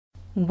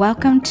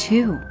Welcome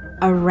to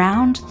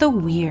Around the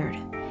Weird.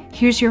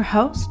 Here's your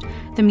host,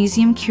 the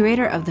museum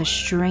curator of the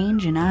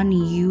strange and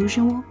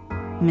unusual,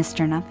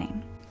 Mr.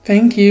 Nothing.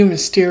 Thank you,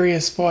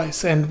 mysterious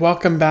voice, and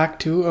welcome back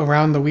to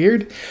Around the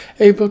Weird,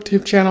 a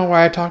booktube channel where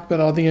I talk about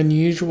all the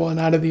unusual and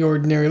out of the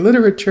ordinary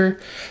literature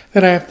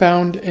that I have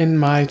found in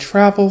my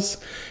travels.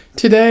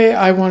 Today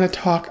I want to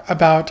talk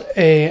about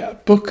a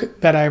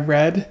book that I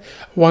read,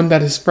 one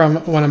that is from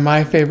one of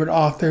my favorite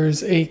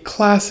authors, a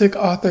classic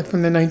author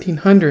from the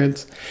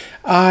 1900s.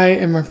 I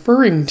am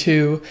referring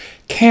to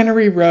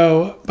Cannery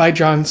Row by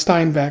John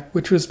Steinbeck,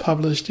 which was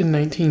published in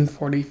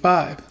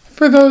 1945.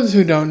 For those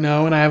who don't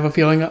know, and I have a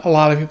feeling a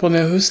lot of people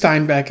know who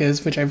Steinbeck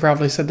is, which I've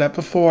probably said that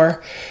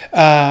before,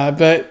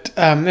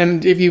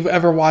 and if you've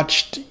ever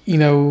watched,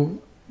 the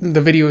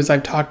videos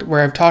I've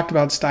talked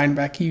about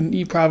Steinbeck,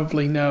 you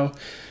probably know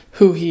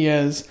who he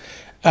is.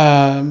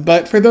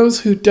 But for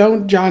those who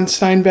don't, John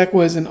Steinbeck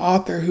was an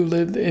author who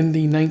lived in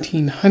the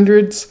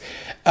 1900s,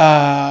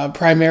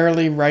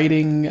 primarily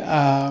writing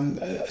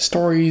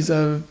stories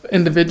of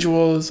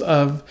individuals,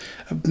 of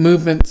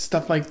movements,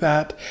 stuff like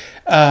that.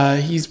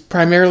 He's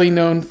primarily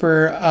known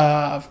for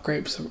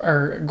Grapes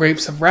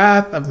of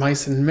Wrath, Of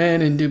Mice and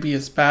Men, and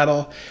Dubious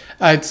Battle,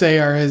 I'd say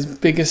are his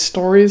biggest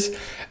stories,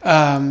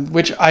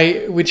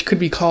 which could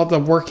be called the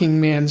Working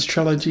Man's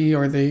Trilogy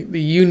or the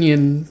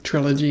Union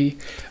Trilogy,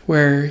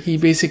 where he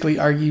basically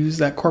argues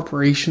that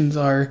corporations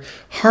are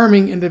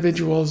harming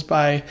individuals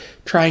by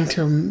trying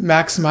to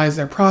maximize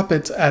their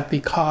profits at the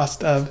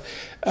cost of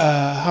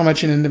how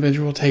much an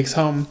individual takes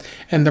home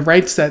and the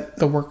rights that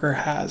the worker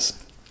has.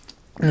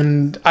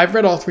 And I've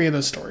read all three of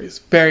those stories.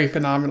 Very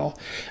phenomenal.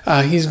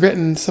 He's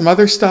written some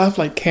other stuff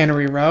like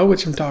Cannery Row,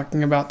 which I'm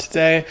talking about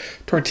today,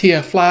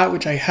 Tortilla Flat,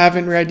 which I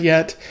haven't read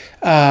yet,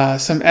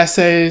 some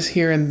essays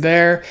here and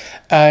there,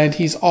 and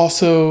he's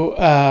also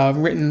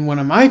written one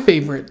of my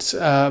favorite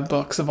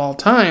books of all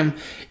time,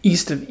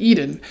 East of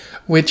Eden,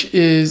 which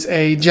is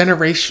a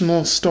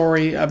generational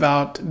story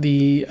about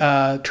the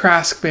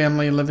Trask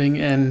family living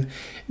in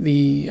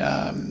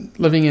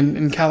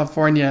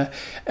California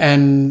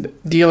and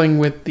dealing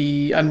with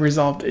the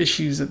unresolved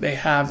issues that they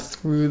have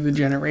through the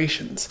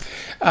generations.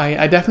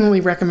 I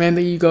definitely recommend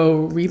that you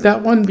go read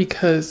that one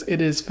because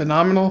it is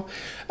phenomenal.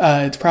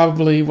 It's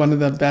probably one of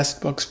the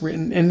best books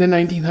written in the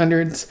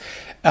 1900s.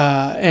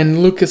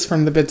 And Lucas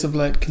from the Bits of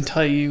Lit can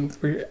tell you,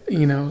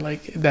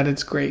 that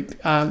it's great.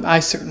 I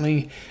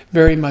certainly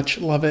very much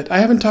love it. I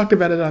haven't talked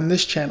about it on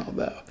this channel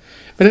though.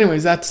 But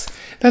anyways, that's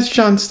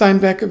John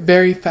Steinbeck, a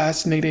very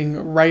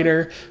fascinating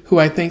writer who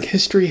I think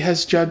history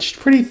has judged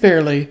pretty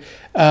fairly,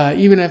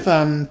 even if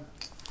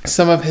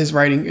some of his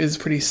writing is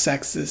pretty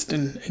sexist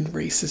and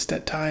racist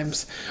at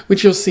times,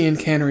 which you'll see in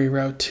Cannery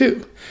Row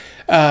too.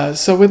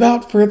 So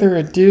without further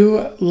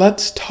ado,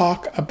 let's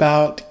talk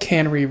about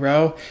Cannery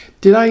Row.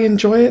 Did I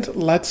enjoy it?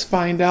 Let's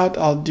find out.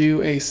 I'll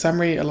do a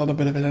summary, a little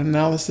bit of an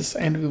analysis,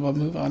 and we will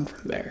move on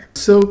from there.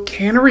 So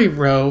Cannery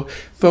Row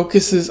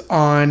focuses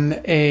on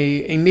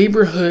a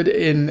neighborhood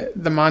in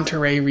the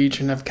Monterrey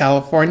region of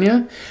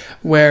California,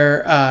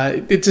 where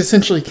it's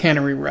essentially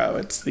Cannery Row.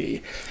 It's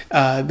the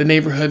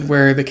neighborhood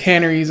where the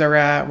canneries are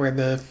at, where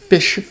the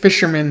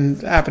fishermen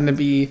happen to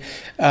be,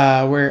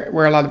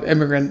 where a lot of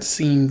immigrants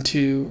seem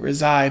to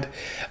reside.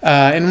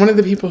 And one of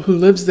the people who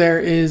lives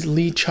there is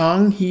Lee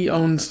Chong. He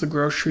owns the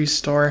grocery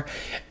store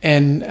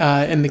in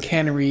the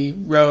Cannery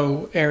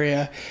Row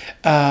area,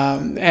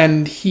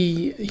 and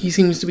he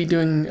seems to be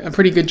doing a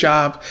pretty good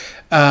job.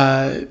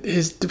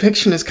 His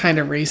depiction is kind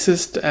of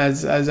racist,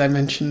 as I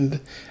mentioned,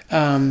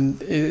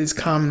 is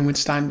common with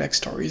Steinbeck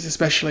stories,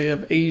 especially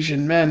of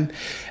Asian men.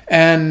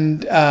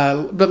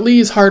 But Lee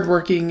is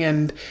hardworking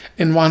and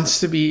wants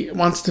to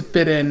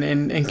fit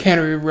in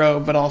Cannery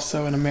Row, but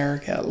also in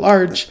America at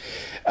large.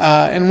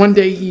 And one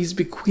day he's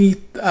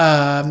bequeathed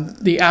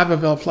the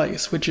Abbeville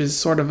place, which is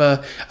sort of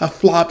a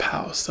flop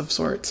house of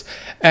sorts.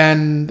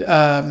 And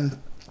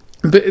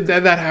but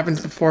that happens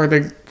before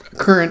the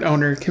current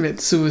owner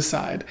commits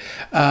suicide,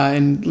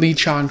 and Lee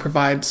Chong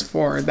provides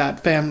for that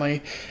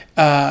family.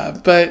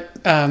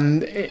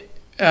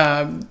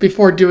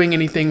 Before doing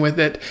anything with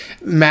it,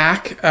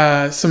 Mack,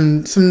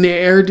 some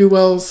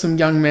ne'er-do-wells, some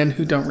young men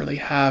who don't really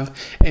have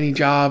any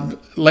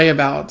job,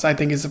 layabouts, I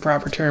think is the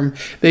proper term,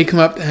 they come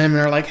up to him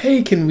and are like,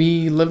 hey, can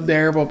we live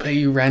there? We'll pay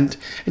you rent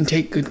and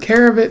take good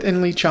care of it.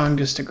 And Lee Chong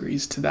just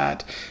agrees to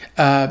that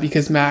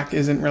because Mack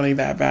isn't really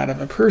that bad of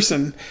a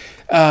person.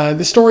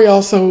 The story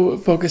also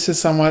focuses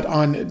somewhat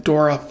on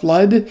Dora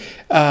Flood,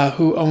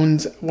 who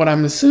owns what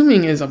I'm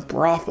assuming is a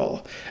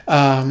brothel.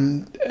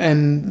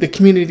 And the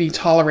community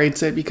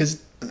tolerates it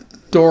because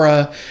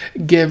Dora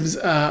gives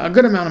a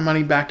good amount of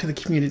money back to the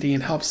community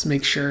and helps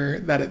make sure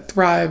that it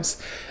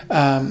thrives.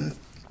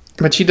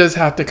 But she does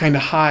have to kind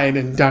of hide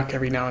and duck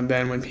every now and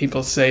then when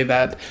people say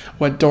that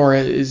what Dora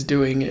is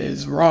doing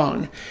is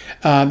wrong.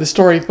 The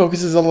story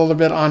focuses a little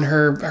bit on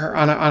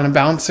on a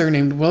bouncer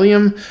named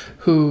William,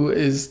 who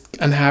is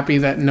unhappy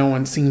that no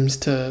one seems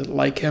to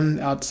like him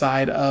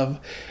outside of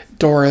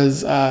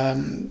Dora's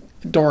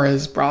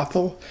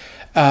brothel.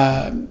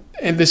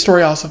 And the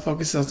story also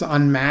focuses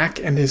on Mack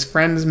and his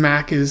friends.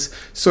 Mack is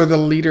sort of the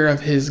leader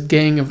of his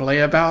gang of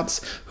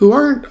layabouts who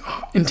aren't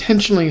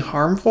intentionally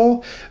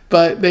harmful,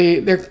 but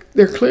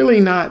they're clearly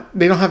not.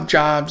 They don't have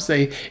jobs.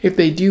 If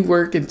they do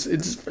work, it's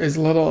as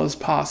little as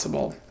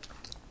possible,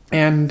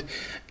 and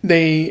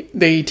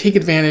they take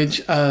advantage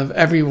of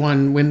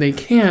everyone when they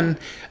can,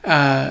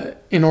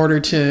 in order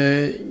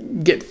to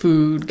get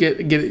food,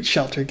 get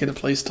shelter, get a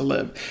place to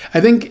live.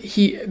 I think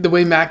the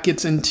way Mack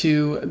gets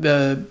into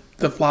the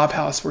flop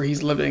house where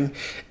he's living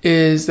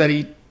is that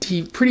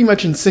he pretty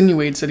much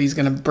insinuates that he's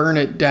going to burn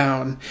it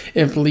down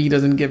if Lee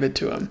doesn't give it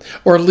to him.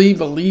 Or Lee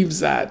believes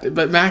that,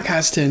 but Mack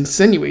has to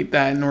insinuate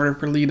that in order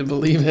for Lee to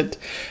believe it.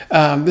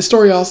 The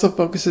story also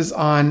focuses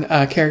on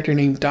a character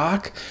named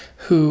Doc,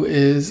 who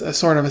is a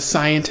sort of a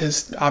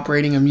scientist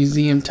operating a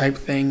museum type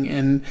thing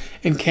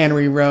in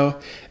Cannery Row.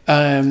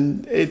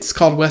 It's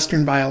called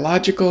Western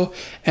Biological,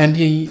 and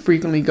he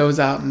frequently goes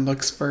out and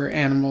looks for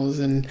animals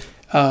and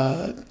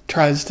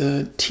tries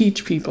to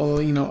teach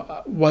people,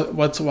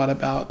 what's what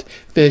about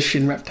fish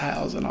and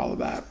reptiles and all of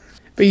that.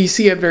 But you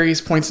see at various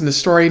points in the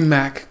story,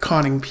 Mack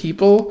conning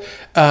people,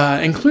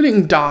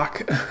 including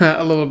Doc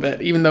a little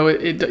bit, even though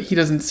he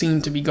doesn't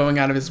seem to be going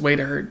out of his way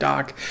to hurt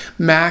Doc.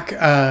 Mack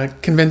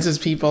convinces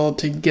people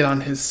to get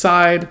on his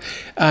side,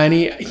 and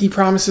he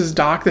promises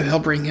Doc that he'll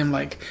bring him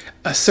like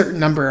a certain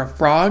number of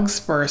frogs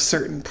for a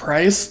certain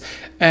price.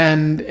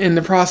 And in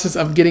the process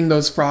of getting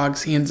those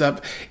frogs, he ends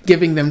up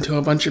giving them to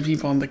a bunch of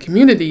people in the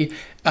community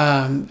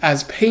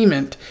as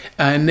payment,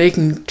 and they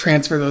can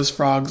transfer those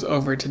frogs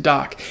over to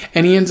Doc.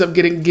 And he ends up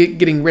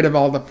getting rid of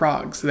all the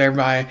frogs,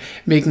 thereby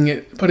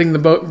putting the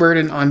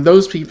burden on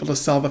those people to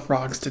sell the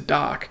frogs to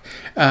Doc.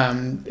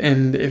 And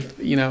if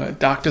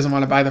Doc doesn't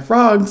want to buy the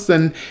frogs,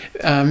 then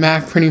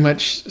Mack pretty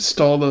much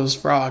stole those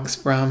frogs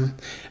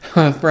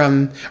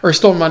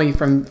stole money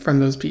from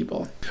those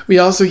people. We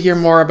also hear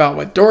more about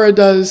what Dora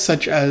does,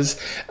 such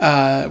as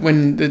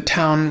when the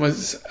town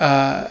was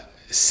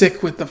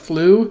sick with the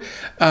flu,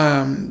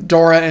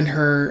 Dora and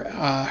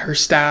her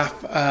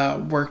staff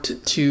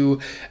worked to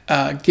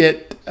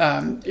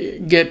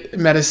get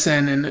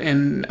medicine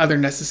and other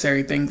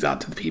necessary things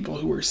out to the people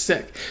who were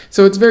sick.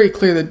 So it's very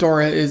clear that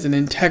Dora is an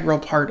integral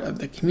part of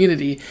the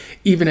community,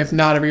 even if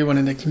not everyone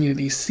in the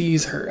community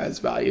sees her as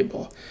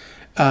valuable.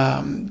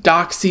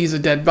 Doc sees a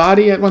dead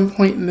body at one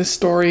point in this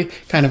story,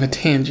 kind of a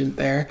tangent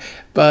there,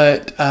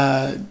 but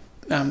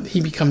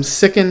he becomes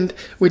sickened,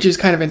 which is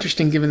kind of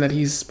interesting given that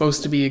he's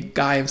supposed to be a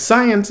guy of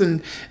science,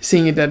 and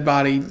seeing a dead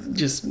body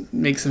just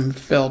makes him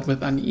filled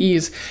with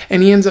unease.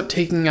 And he ends up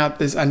taking out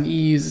this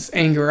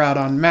anger out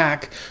on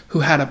Mack, who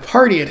had a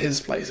party at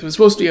his place. It was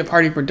supposed to be a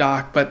party for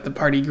Doc, but the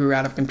party grew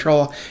out of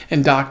control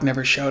and Doc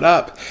never showed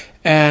up.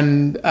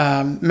 And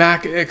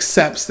Mack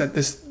accepts that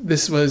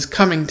this was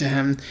coming to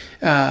him,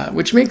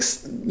 which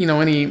makes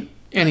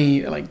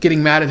any like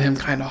getting mad at him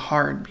kind of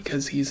hard,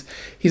 because he's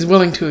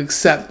willing to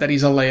accept that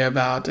he's a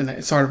layabout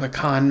and sort of a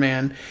con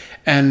man.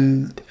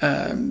 And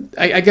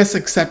I guess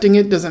accepting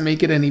it doesn't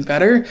make it any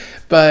better,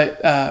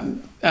 but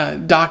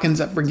Doc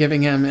ends up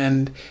forgiving him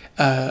and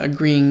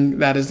agreeing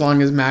that as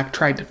long as Mack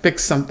tried to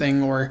fix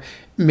something or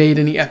made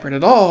any effort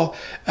at all,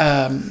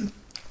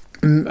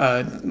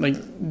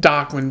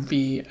 Doc wouldn't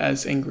be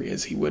as angry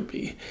as he would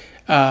be.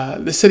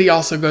 The city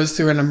also goes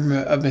through a number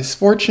of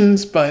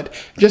misfortunes, but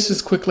just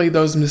as quickly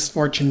those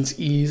misfortunes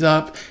ease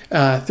up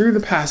through the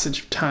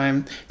passage of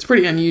time. It's a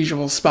pretty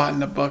unusual spot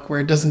in the book where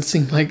it doesn't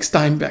seem like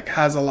Steinbeck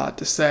has a lot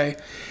to say.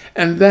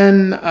 And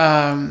then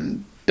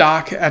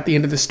Doc, at the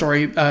end of the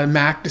story,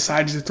 Mack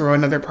decides to throw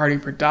another party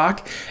for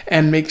Doc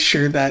and makes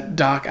sure that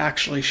Doc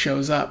actually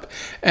shows up.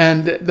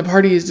 And the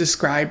party is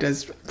described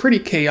as pretty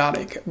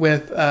chaotic,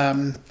 with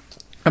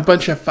a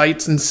bunch of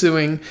fights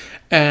ensuing,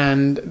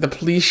 and the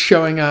police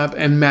showing up,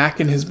 and Mack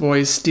and his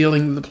boys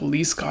stealing the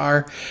police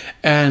car,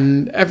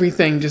 and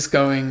everything just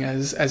going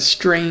as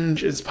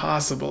strange as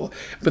possible,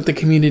 but the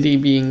community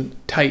being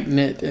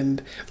tight-knit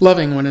and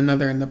loving one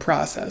another in the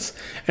process.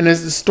 And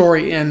as the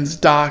story ends,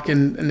 Doc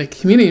and the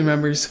community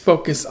members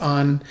focus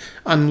on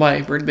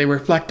life, or they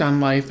reflect on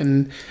life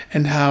and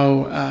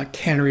how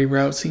Cannery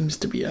Row seems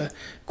to be a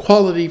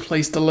quality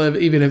place to live,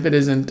 even if it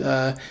isn't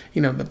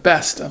the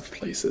best of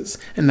places.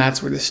 And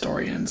that's where the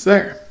story ends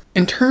there.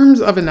 In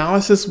terms of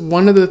analysis,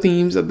 one of the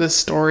themes of this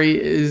story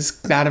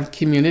is that of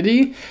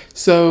community.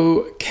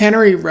 So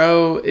Cannery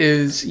Row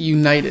is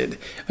united.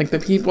 Like, the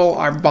people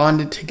are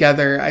bonded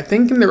together, I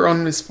think, in their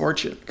own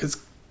misfortune,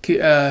 because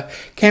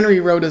Cannery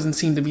Row doesn't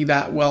seem to be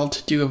that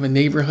well-to-do of a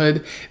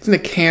neighborhood. It's in the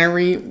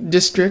Cannery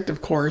district,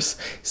 of course,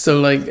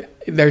 so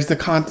there's the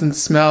constant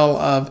smell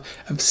of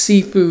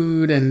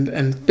seafood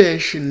and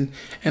fish and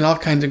all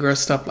kinds of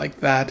gross stuff like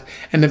that.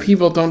 And the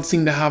people don't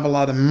seem to have a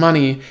lot of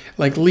money.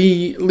 Like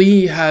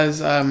Lee has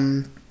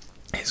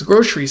his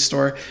grocery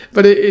store,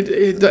 but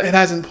it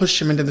hasn't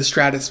pushed him into the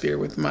stratosphere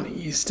with money.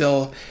 He's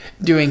still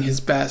doing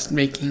his best,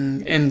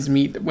 making ends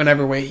meet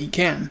whatever way he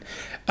can.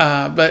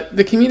 But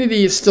the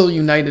community is still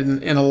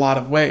united in a lot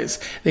of ways.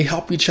 They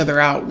help each other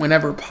out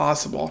whenever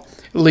possible.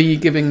 Lee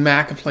giving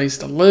Mack a place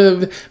to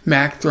live,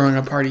 Mack throwing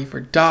a party for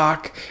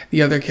Doc,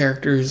 the other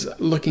characters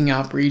looking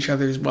out for each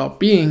other's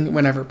well-being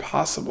whenever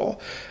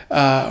possible.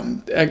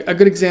 A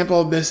good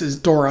example of this is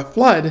Dora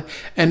Flood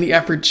and the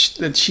efforts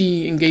that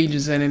she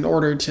engages in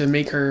order to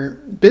make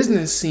her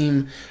business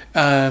seem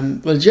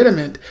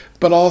legitimate,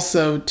 but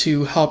also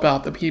to help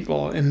out the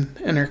people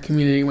in her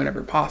community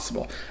whenever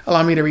possible.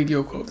 Allow me to read you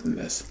a quote from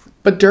this.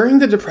 But during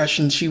the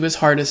Depression, she was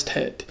hardest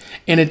hit.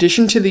 In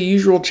addition to the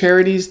usual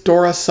charities,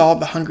 Dora saw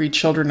the hungry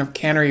children of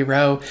Cannery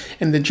Row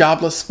and the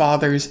jobless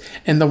fathers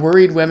and the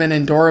worried women,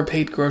 and Dora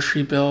paid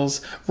grocery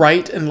bills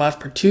right and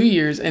left for 2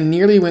 years and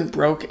nearly went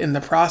broke in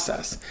the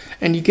process.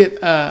 And you get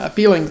a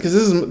feeling, because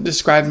this is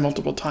described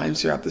multiple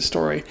times throughout the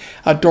story,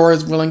 Dora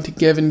is willing to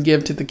give and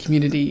give to the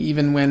community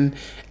even when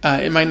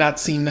it might not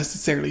seem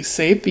necessarily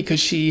safe, because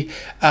she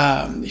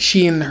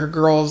and her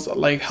girls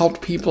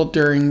helped people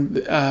during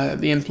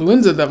the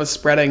influenza that was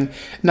spreading,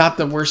 not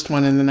the worst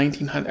one in the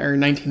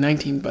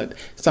 1919, but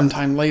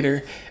sometime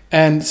later.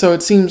 And so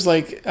it seems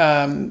like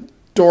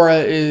Dora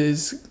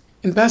is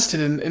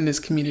invested in this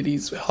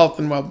community's health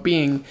and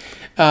well-being.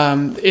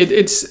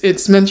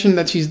 It's mentioned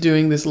that she's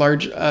doing this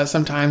large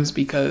sometimes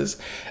because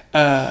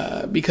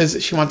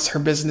she wants her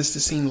business to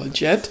seem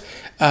legit,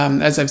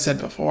 as I've said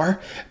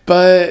before,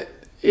 but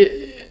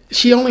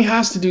she only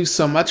has to do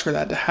so much for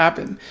that to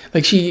happen.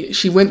 Like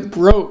she went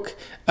broke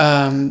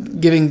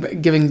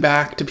giving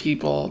back to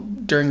people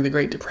during the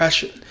Great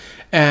Depression,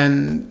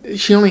 and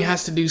she only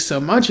has to do so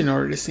much in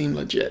order to seem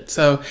legit.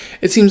 So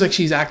it seems like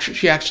she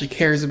actually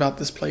cares about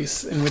this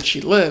place in which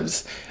she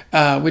lives,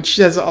 which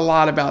says a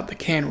lot about the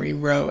Cannery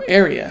Row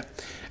area.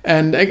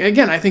 And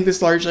again, I think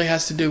this largely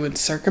has to do with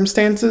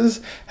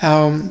circumstances,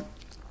 how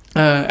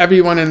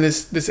everyone in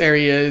this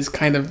area is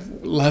kind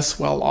of less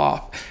well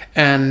off,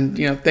 and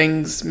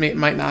things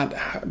might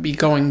not be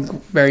going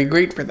very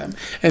great for them,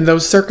 and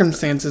those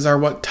circumstances are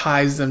what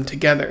ties them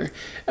together.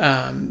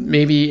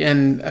 Maybe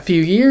in a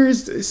few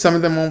years some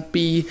of them won't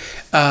be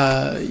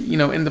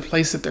in the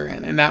place that they're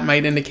in, and that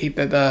might indicate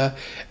that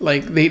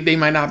they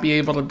might not be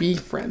able to be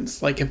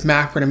friends. Like if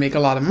Mack were to make a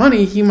lot of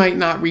money, he might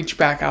not reach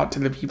back out to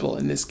the people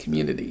in this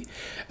community.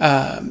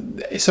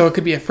 So it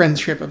could be a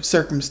friendship of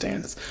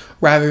circumstance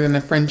rather than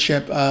a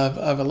friendship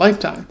of a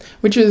lifetime,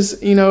 which is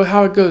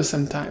how it goes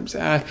sometimes.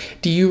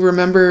 Do you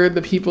remember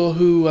the people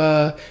who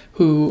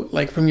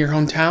from your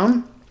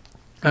hometown,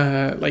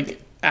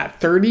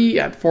 at 30,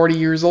 at 40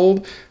 years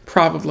old?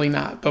 Probably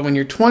not. But when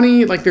you're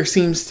 20, there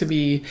seems to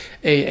be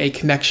a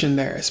connection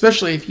there,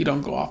 especially if you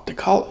don't go off to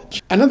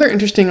college. Another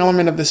interesting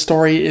element of the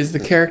story is the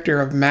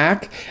character of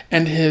Mack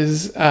and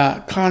his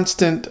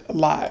constant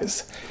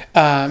lies.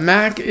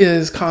 Mack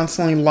is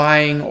constantly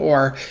lying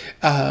or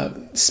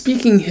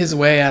speaking his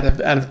way out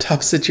of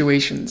tough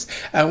situations.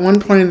 At one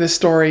point in the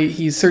story,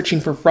 he's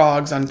searching for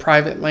frogs on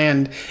private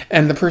land,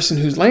 and the person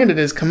who's landed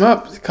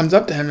comes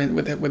up to him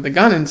with a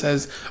gun and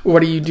says,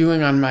 "What are you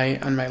doing on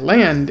my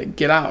land?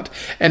 Get out."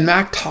 And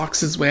Mack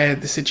talks his way out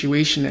of the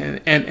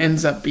situation and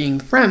ends up being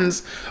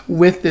friends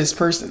with this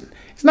person.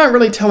 He's not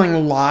really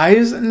telling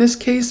lies in this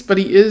case, but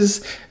he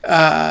is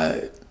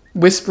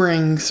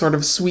whispering sort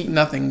of sweet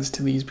nothings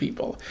to these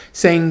people,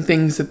 saying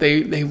things that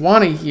they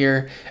want to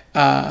hear.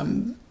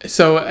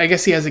 So I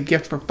guess he has a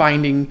gift for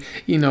finding,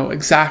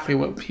 exactly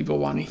what people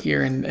want to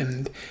hear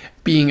and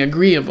being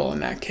agreeable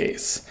in that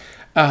case.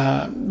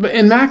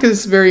 And Mack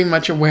is very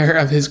much aware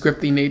of his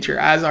grifty nature,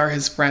 as are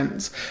his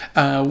friends.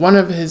 One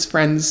of his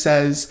friends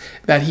says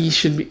that he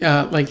should be,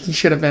 he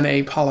should have been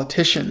a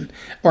politician,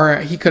 or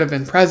he could have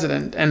been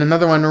president. And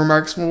another one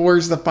remarks, "Well,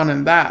 where's the fun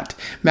in that?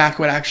 Mack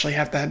would actually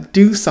have to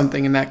do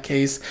something in that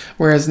case,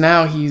 whereas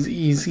now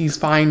he's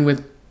fine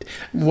with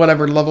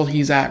whatever level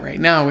he's at right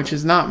now, which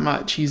is not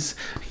much. He's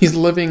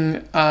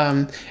living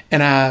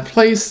in a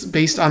place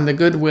based on the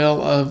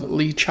goodwill of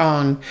Lee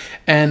Chong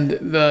and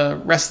the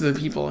rest of the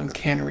people in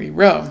Cannery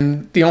Row.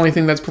 And the only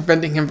thing that's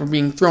preventing him from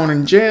being thrown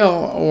in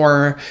jail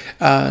or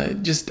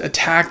just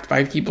attacked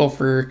by people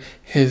for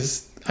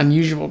his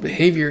unusual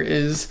behavior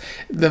is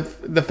the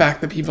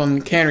fact that people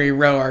in Cannery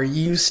Row are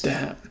used to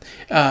him.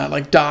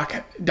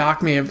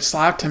 Doc may have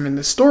slapped him in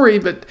the story,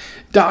 but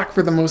Doc,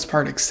 for the most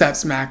part,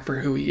 accepts Mack for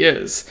who he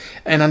is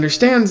and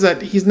understands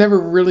that he's never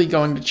really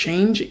going to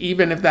change,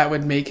 even if that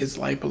would make his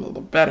life a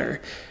little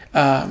better.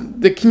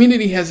 The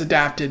community has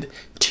adapted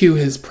to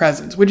his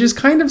presence, which is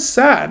kind of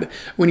sad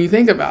when you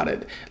think about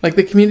it.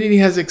 The community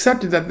has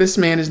accepted that this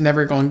man is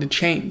never going to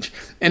change,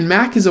 and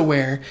Mack is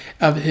aware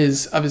of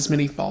his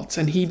many faults,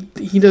 and he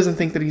doesn't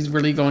think that he's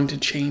really going to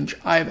change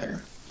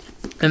either.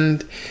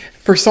 And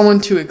for someone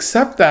to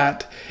accept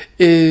that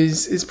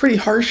is pretty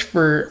harsh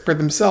for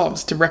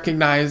themselves, to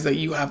recognize that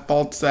you have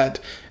faults that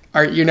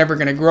you're never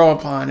going to grow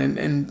upon,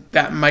 and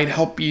that might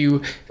help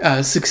you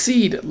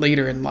succeed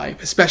later in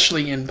life,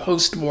 especially in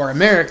post-war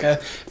America,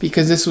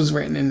 because this was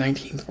written in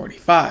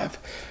 1945.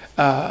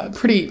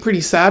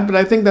 Pretty sad, but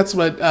I think that's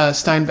what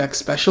Steinbeck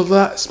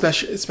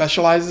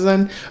specializes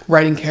in,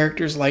 writing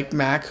characters like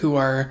Mack who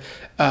are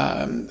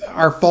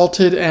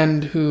faulted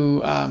and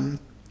who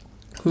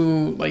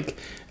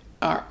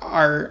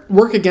are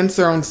work against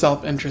their own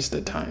self-interest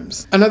at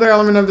times. Another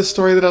element of the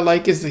story that I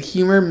like is the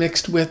humor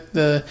mixed with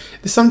the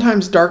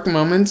sometimes dark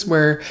moments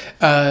where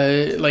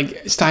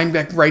like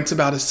Steinbeck writes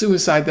about a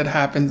suicide that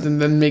happens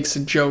and then makes a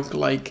joke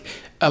like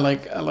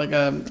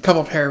a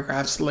couple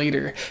paragraphs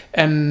later,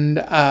 and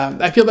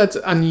I feel that's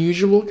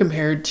unusual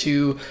compared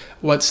to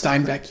what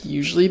Steinbeck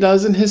usually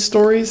does in his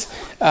stories.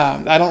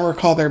 I don't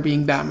recall there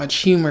being that much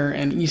humor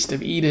in East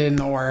of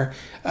Eden or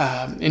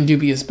in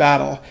Dubious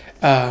Battle,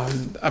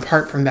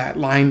 apart from that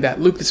line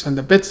that Lucas from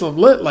the Bits of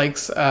Lit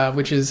likes,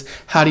 which is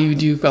 "How do you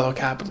do, fellow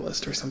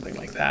capitalist?" or something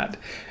like that.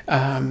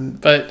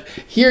 But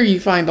here you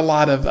find a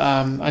lot of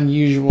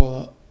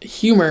unusual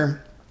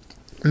humor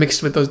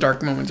mixed with those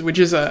dark moments, which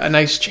is a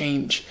nice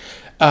change.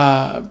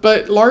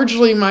 But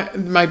largely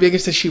my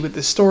biggest issue with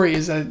this story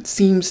is that it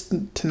seems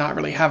to not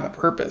really have a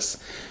purpose.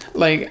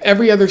 Like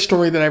every other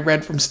story that I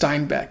read from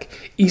Steinbeck,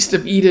 East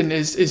of Eden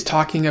is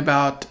talking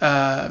about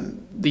how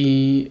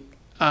the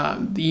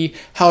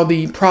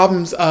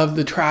problems of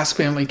the Trask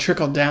family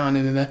trickle down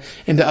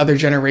into other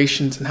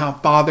generations, and how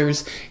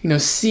fathers,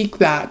 seek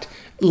that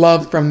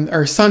love from,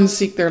 or sons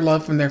seek their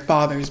love from their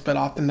fathers, but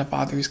often the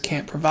fathers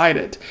can't provide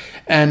it.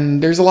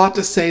 And there's a lot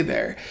to say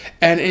there.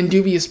 And in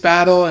Dubious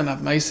Battle and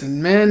Of Mice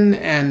and Men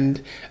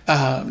and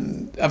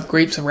of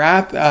Grapes of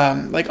Wrath,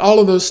 like all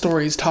of those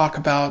stories talk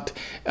about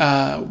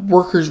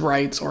workers'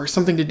 rights or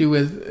something to do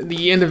with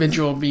the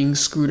individual being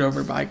screwed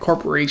over by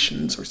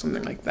corporations or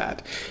something like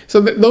that. So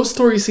those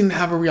stories seem to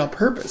have a real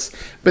purpose.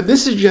 But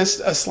this is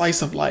just a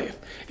slice of life.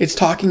 It's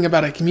talking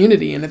about a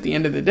community, and at the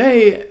end of the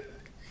day,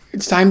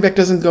 Steinbeck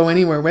doesn't go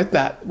anywhere with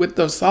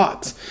those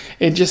thoughts.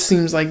 It just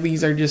seems like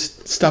these are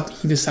just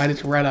stuff he decided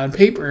to write on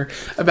paper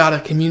about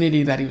a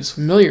community that he was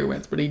familiar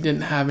with, but he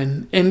didn't have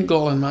an end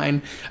goal in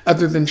mind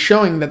other than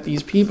showing that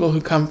these people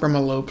who come from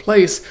a low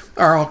place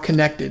are all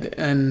connected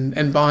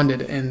and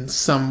bonded in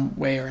some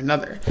way or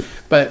another.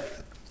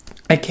 But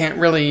I can't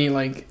really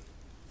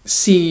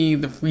see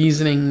the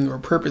reasoning or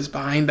purpose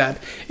behind that.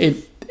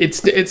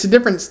 It's a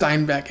different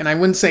Steinbeck, and I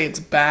wouldn't say it's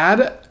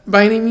bad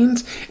by any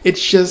means.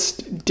 It's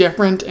just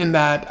different in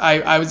that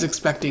I was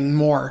expecting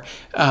more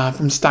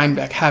from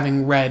Steinbeck,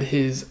 having read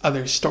his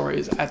other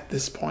stories at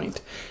this point.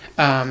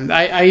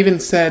 I even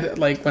said,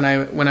 when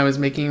I was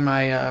making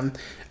my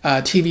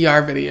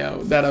TBR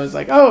video, that I was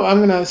like, oh, I'm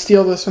gonna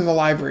steal this from the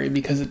library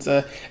because it's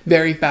a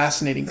very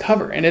fascinating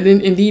cover, and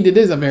indeed it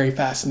is a very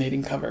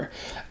fascinating cover,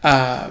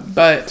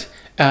 but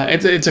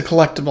it's a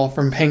collectible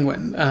from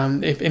Penguin,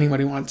 if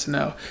anybody wants to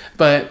know.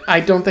 But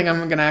I don't think I'm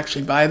going to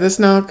actually buy this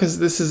now, because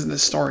this isn't a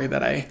story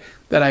that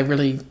I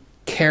really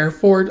care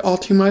for all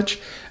too much.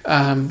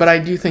 But I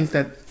do think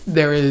that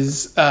there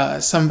is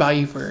some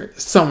value for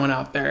someone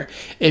out there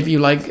if you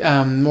like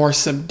more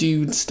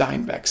subdued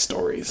Steinbeck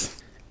stories.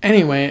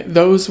 Anyway,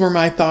 those were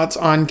my thoughts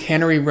on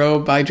Cannery Row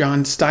by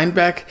John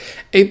Steinbeck,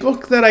 a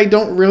book that I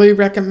don't really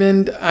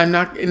recommend. I'm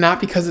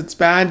not because it's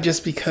bad,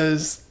 just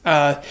because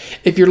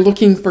if you're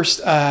looking for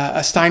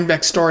a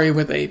Steinbeck story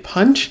with a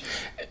punch,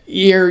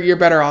 you're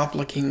better off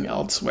looking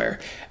elsewhere.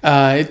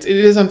 It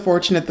is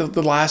unfortunate that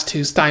the last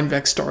two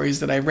Steinbeck stories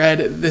that I read,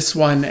 this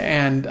one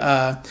and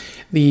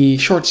the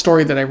short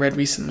story that I read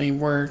recently,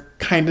 were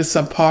kind of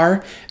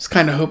subpar. I was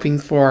kind of hoping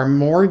for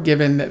more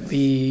given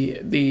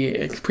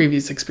the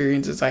previous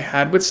experiences I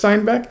had with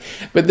Steinbeck.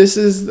 But this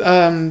is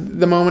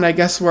the moment, I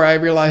guess, where I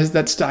realized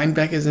that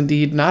Steinbeck is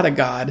indeed not a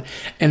god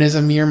and is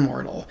a mere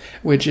mortal,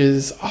 which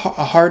is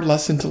a hard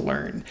lesson to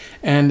learn,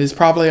 and is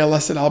probably a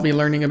lesson I'll be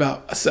learning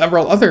about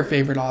several other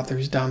favorite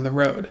authors down the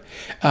road.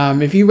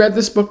 If you read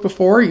this book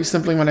before, you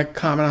simply want to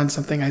comment on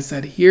something I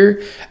said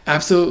here,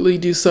 absolutely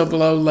do so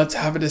below. Let's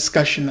have a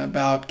discussion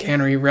about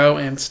Cannery Row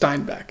and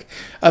Steinbeck.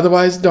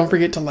 Otherwise, don't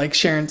forget to like,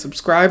 share, and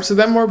subscribe so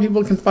that more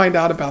people can find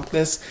out about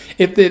this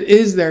if it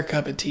is their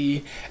cup of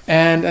tea.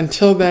 And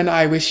until then,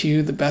 I wish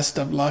you the best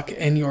of luck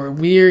in your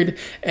weird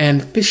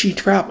and fishy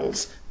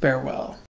travels. Farewell.